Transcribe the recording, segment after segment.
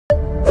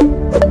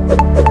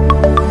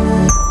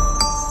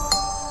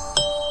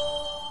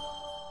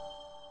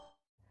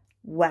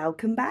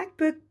Welcome back,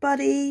 book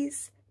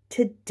buddies.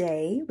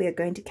 Today we are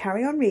going to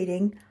carry on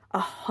reading a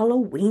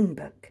Halloween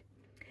book.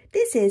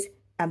 This is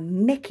a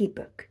Mickey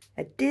book,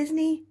 a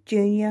Disney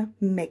Junior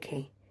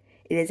Mickey.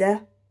 It is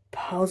a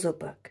puzzle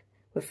book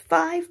with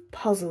 5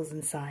 puzzles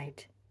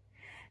inside.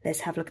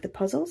 Let's have a look at the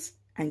puzzles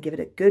and give it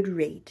a good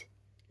read.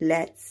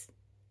 Let's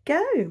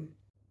go.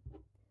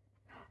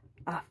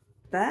 Our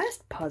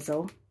first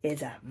puzzle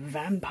is a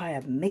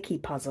Vampire Mickey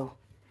puzzle.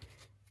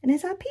 And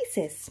here's our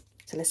pieces.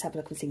 So let's have a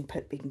look and see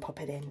if we can pop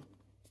it in.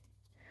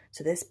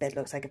 So this bit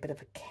looks like a bit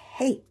of a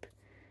cape.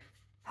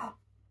 Oh,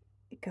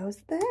 it goes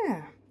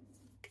there.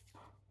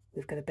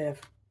 We've got a bit of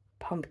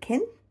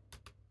pumpkin.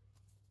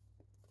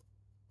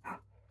 Oh,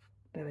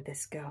 where would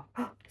this go?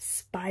 Oh,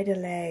 spider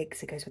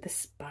legs. It goes with the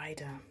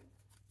spider.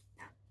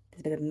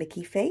 There's a bit of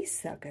Mickey face.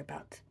 That'll go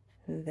about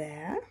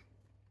there.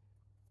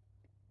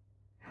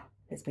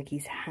 There's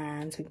Mickey's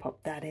hands. We can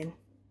pop that in.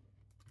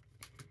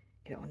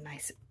 Get it all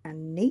nice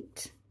and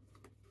neat.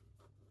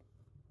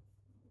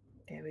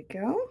 There we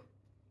go.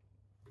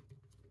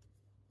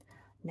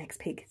 Next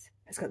piece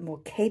has got more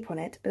cape on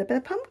it, but a bit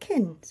of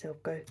pumpkin. So we'll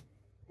go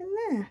in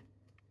there.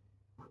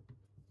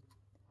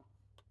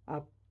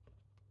 Our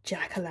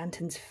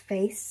jack-o'-lantern's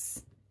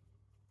face.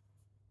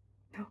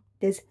 Oh,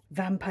 there's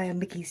Vampire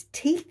Mickey's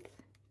teeth.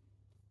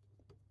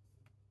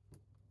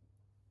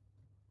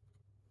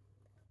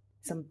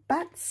 Some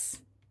bats.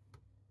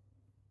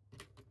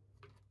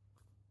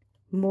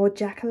 More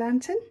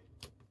jack-o'-lantern.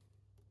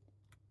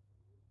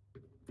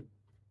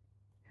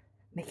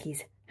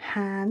 Mickey's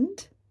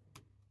hand.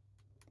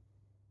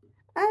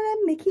 And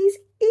then Mickey's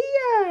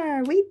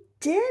ear. We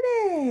did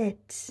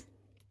it.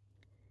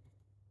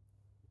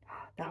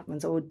 That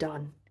one's all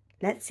done.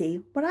 Let's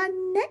see what our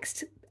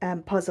next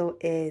puzzle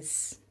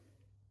is.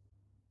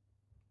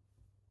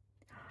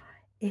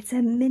 It's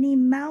a Minnie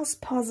Mouse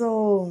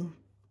puzzle.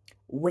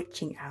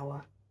 Witching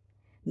hour.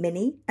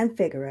 Minnie and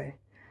Figaro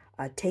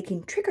are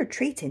taking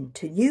trick-or-treating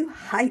to new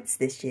heights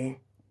this year.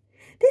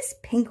 This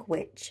pink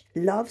witch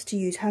loves to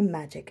use her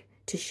magic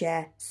to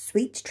share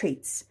sweet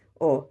treats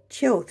or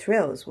chill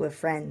thrills with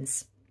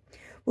friends.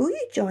 Will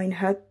you join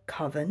her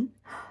coven?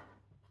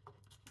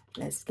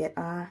 Let's get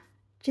our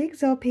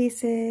jigsaw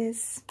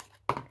pieces.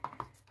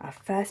 Our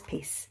first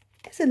piece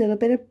is a little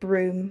bit of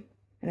broom,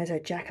 and there's our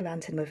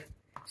jack-o'-lantern with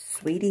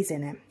sweeties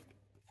in it.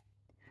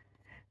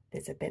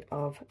 There's a bit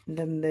of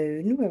the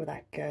moon. Where will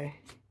that go?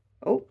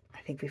 Oh, I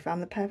think we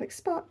found the perfect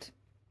spot.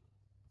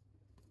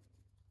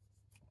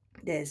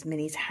 There's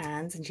Minnie's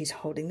hands and she's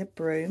holding the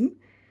broom.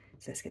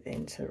 So let's get it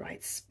into the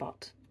right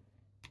spot.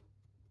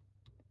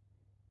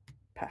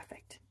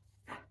 Perfect.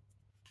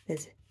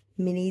 There's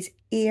Minnie's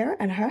ear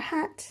and her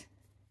hat.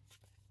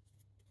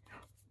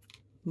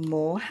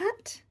 More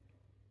hat.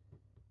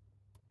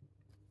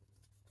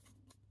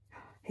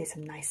 Here's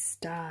some nice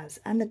stars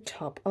and the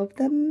top of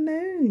the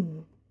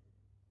moon.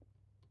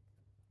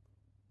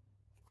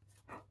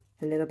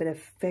 A little bit of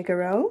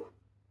Figaro.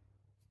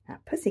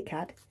 That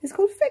pussycat is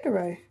called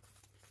Figaro. A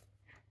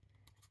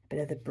bit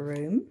of the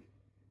broom.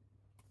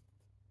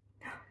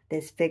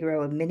 There's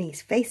Figaro and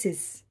Minnie's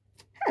faces.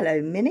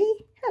 Hello,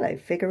 Minnie. Hello,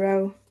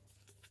 Figaro.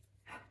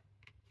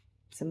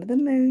 Some of the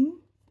moon.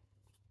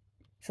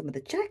 Some of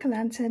the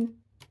jack-o'-lantern. And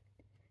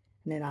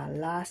then our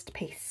last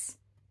piece.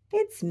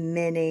 It's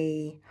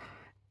Minnie.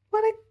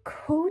 What a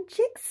cool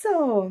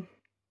jigsaw.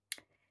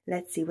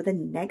 Let's see what the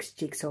next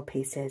jigsaw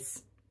piece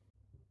is.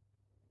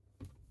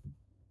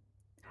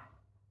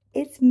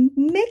 It's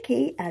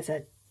Mickey as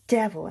a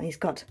devil, and he's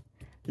got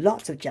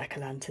lots of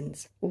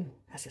jack-o'-lanterns. Oh,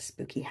 that's a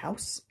spooky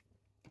house.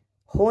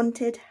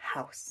 Haunted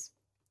house.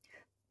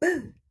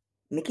 Boom!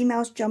 Mickey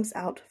Mouse jumps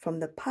out from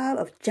the pile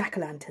of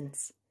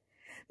jack-o'-lanterns.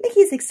 Mickey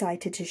is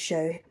excited to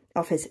show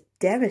off his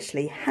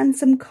devilishly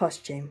handsome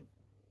costume.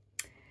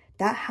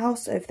 That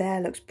house over there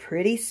looks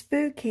pretty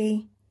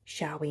spooky.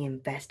 Shall we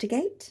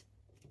investigate?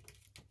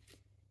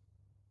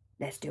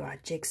 Let's do our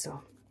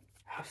jigsaw.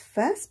 Our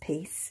first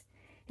piece,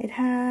 it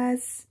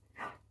has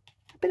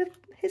a bit of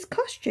his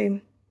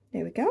costume.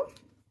 There we go.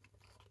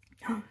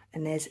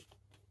 And there's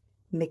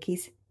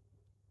Mickey's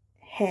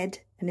head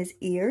and his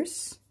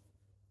ears.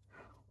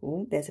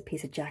 Oh, there's a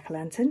piece of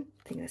jack-o'-lantern.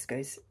 I think this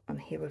goes on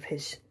here with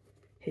his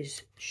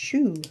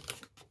shoe.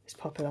 Let's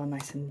pop it on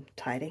nice and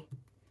tidy.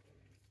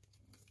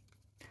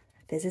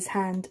 There's his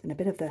hand and a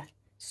bit of the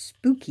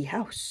spooky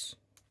house.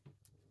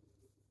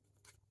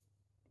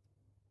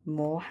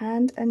 More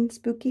hand and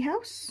spooky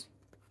house.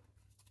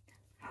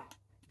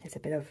 There's a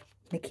bit of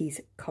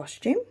Mickey's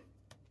costume.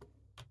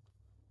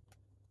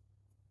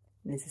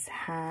 There's his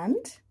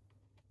hand.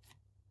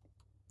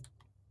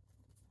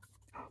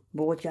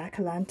 More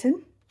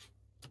jack-o'-lantern.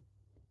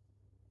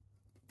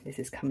 This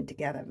is coming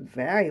together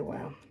very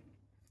well.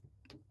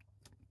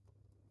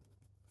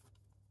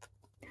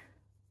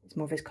 There's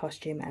more of his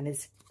costume and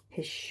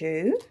his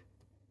shoe.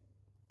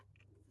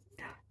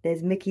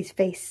 There's Mickey's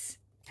face.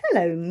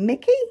 Hello,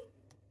 Mickey.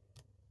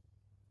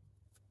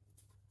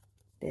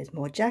 There's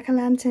more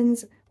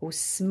jack-o'-lanterns, all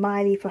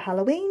smiley for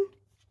Halloween.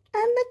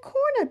 And the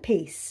corner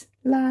piece,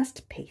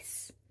 last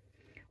piece.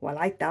 Well,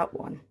 I like that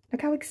one.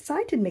 Look how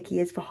excited Mickey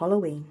is for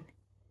Halloween.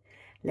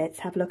 Let's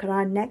have a look at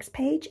our next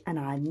page and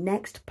our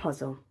next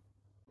puzzle.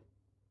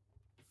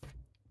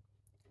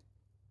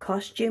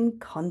 Costume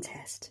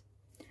contest.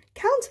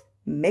 Count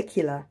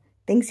Micula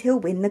thinks he'll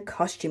win the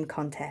costume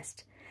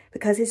contest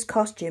because his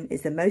costume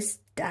is the most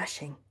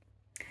dashing.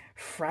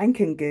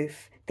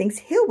 Frankengoof thinks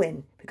he'll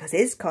win because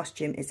his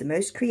costume is the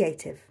most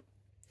creative.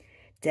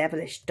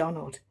 Devilish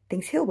Donald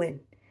thinks he'll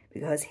win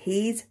because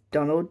he's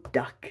Donald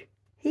Duck.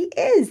 He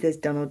is, there's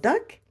Donald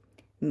Duck,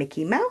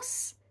 Mickey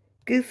Mouse,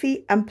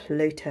 Goofy and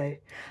Pluto.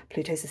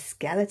 Pluto's a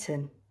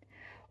skeleton.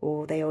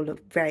 Oh, they all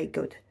look very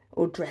good,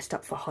 all dressed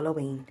up for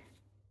Halloween.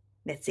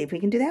 Let's see if we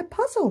can do that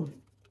puzzle.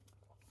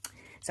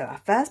 So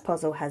our first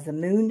puzzle has the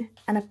moon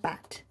and a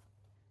bat.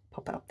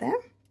 Pop it up there.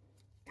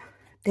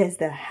 There's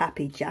the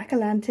happy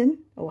jack-o'-lantern,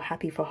 or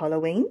happy for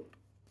Halloween.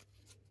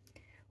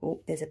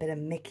 Oh, there's a bit of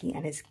Mickey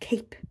and his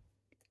cape.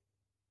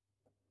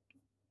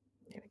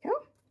 There we go.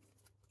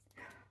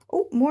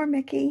 Oh, more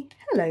Mickey.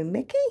 Hello,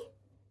 Mickey.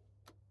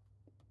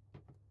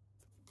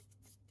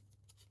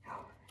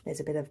 There's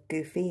a bit of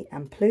Goofy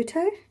and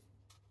Pluto.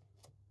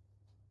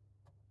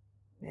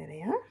 There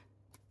they are.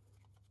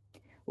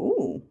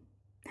 Oh,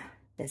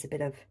 there's a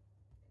bit of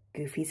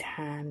Goofy's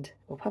hand.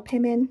 We'll pop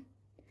him in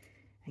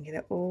and get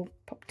it all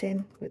popped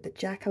in with the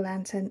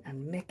jack-o'-lantern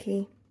and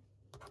Mickey.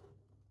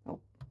 Oh,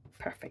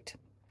 perfect.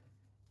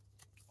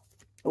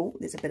 Oh,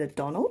 there's a bit of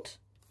Donald,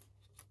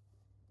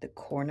 the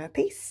corner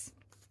piece,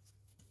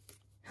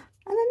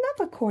 and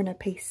another corner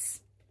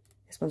piece.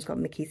 This one's got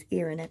Mickey's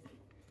ear in it.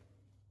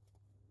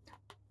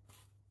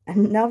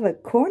 Another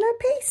corner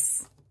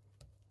piece.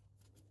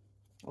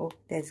 Oh,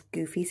 there's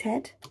Goofy's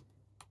head.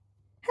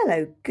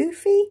 Hello,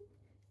 Goofy.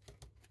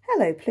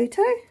 Hello,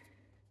 Pluto.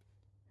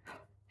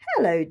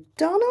 Hello,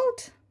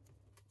 Donald.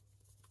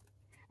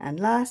 And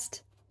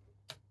last,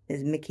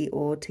 there's Mickey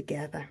all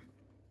together.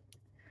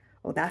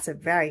 Oh, that's a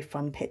very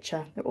fun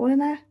picture. They're all in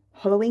their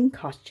Halloween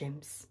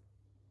costumes.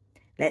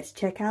 Let's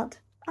check out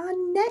our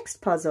next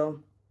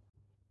puzzle.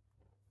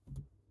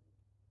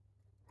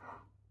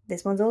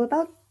 This one's all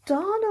about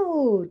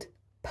Donald.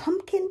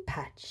 Pumpkin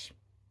Patch.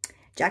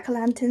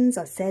 Jack-o'-lanterns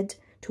are said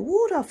to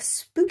ward off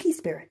spooky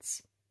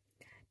spirits.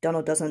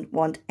 Donald doesn't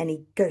want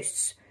any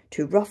ghosts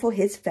to ruffle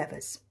his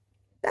feathers.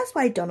 That's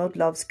why Donald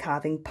loves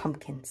carving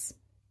pumpkins.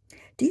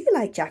 Do you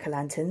like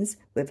jack-o'-lanterns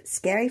with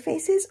scary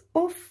faces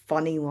or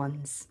funny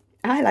ones?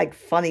 I like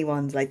funny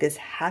ones, like this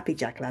happy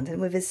jack-o'-lantern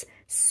with his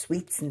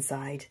sweets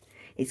inside.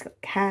 He's got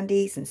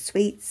candies and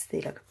sweets. They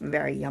look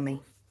very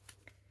yummy.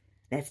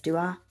 Let's do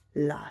our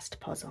last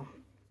puzzle.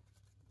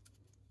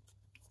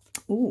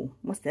 Ooh,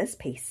 what's this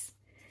piece?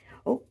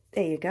 Oh,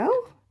 there you go.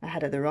 I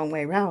had it the wrong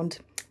way round.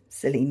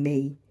 Silly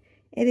me.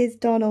 It is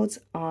Donald's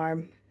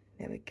arm.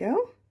 There we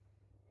go.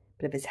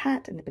 Bit of his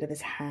hat and a bit of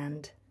his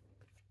hand.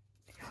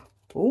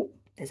 Oh,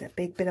 there's a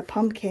big bit of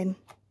pumpkin.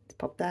 Let's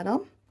pop that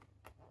on.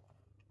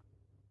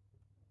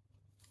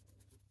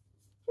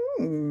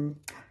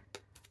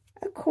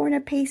 A corner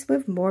piece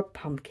with more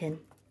pumpkin.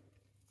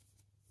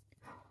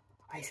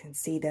 I can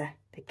see the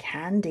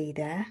candy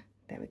there.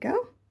 There we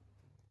go.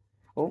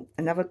 Oh,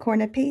 another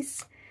corner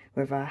piece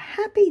with a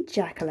happy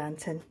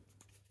jack-o'-lantern.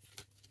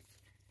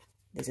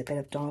 There's a bit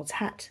of Donald's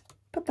hat.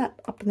 Put that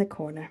up in the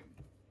corner.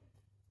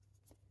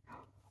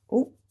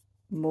 Oh,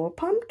 more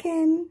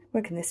pumpkin.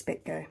 Where can this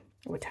bit go?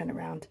 We'll turn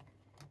around.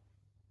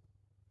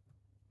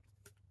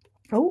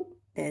 Oh,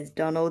 there's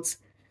Donald's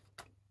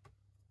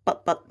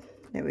butt.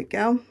 There we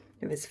go.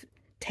 With his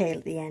tail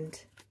at the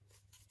end.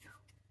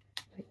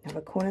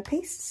 Another corner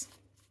piece.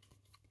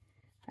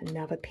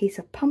 Another piece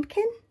of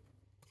pumpkin.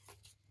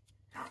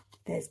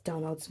 There's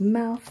Donald's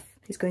mouth.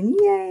 He's going,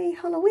 yay,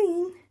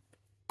 Halloween.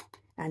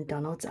 And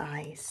Donald's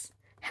eyes.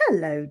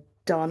 Hello,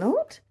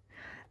 Donald.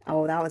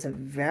 Oh, that was a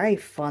very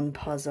fun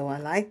puzzle. I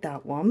like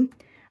that one.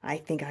 I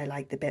think I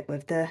like the bit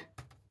with the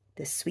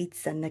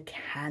sweets and the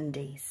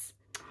candies.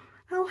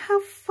 Oh,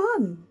 how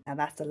fun. Now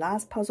that's the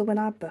last puzzle in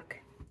our book.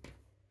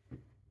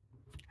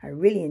 I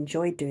really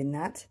enjoyed doing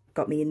that.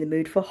 Got me in the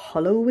mood for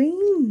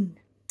Halloween.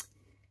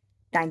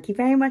 Thank you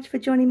very much for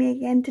joining me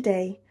again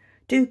today.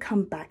 Do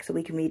come back so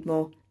we can read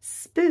more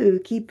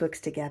spooky books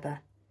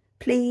together.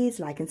 Please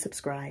like and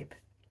subscribe.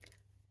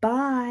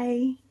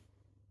 Bye.